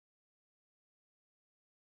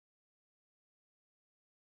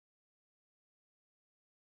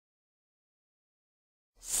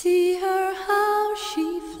See her how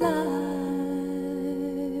she flies,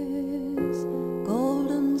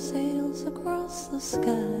 golden sails across the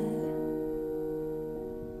sky,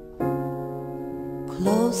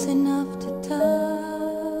 close enough to touch,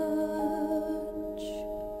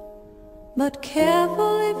 but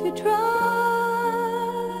careful if you try,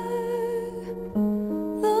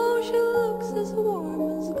 though she looks as warm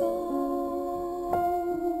as gold.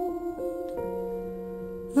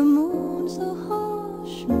 The moon's a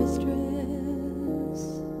harsh mistress,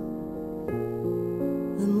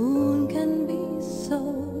 the moon can be so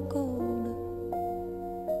cold.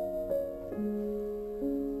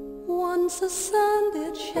 Once the sun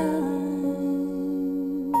did shine,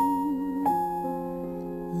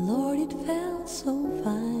 Lord, it felt so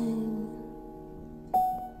fine.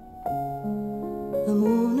 The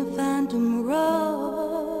moon a phantom rose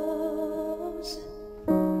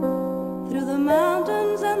through the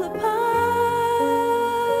mountains and the pines,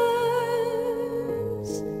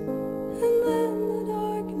 and then the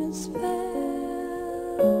darkness fell.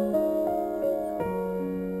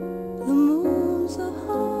 The moon's a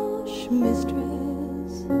harsh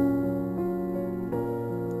mistress,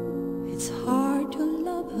 it's hard to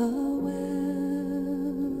love her well.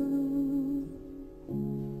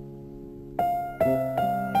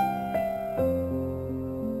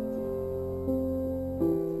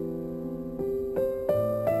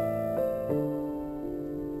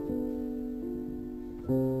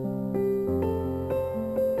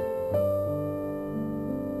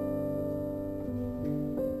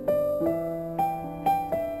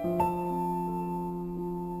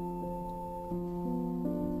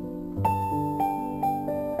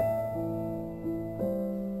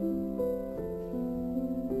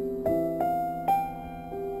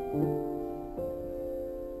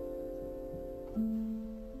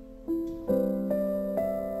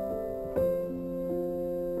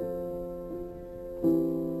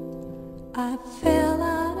 I fell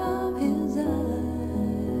out of his eyes,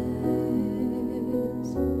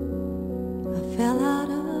 I fell out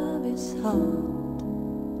of his heart,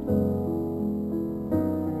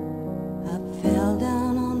 I fell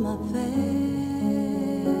down on my face,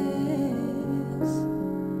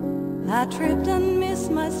 I tripped and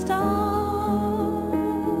missed my stars,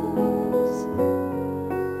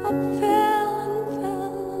 I fell and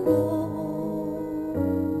fell alone.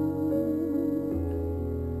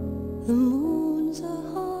 The moon's a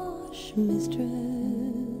harsh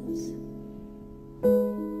mistress,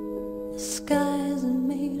 the skies are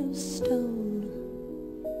made of stone.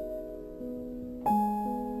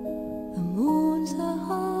 The moon's a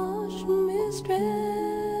harsh mistress,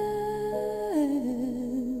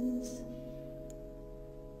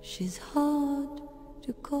 she's hard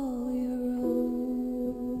to call your own.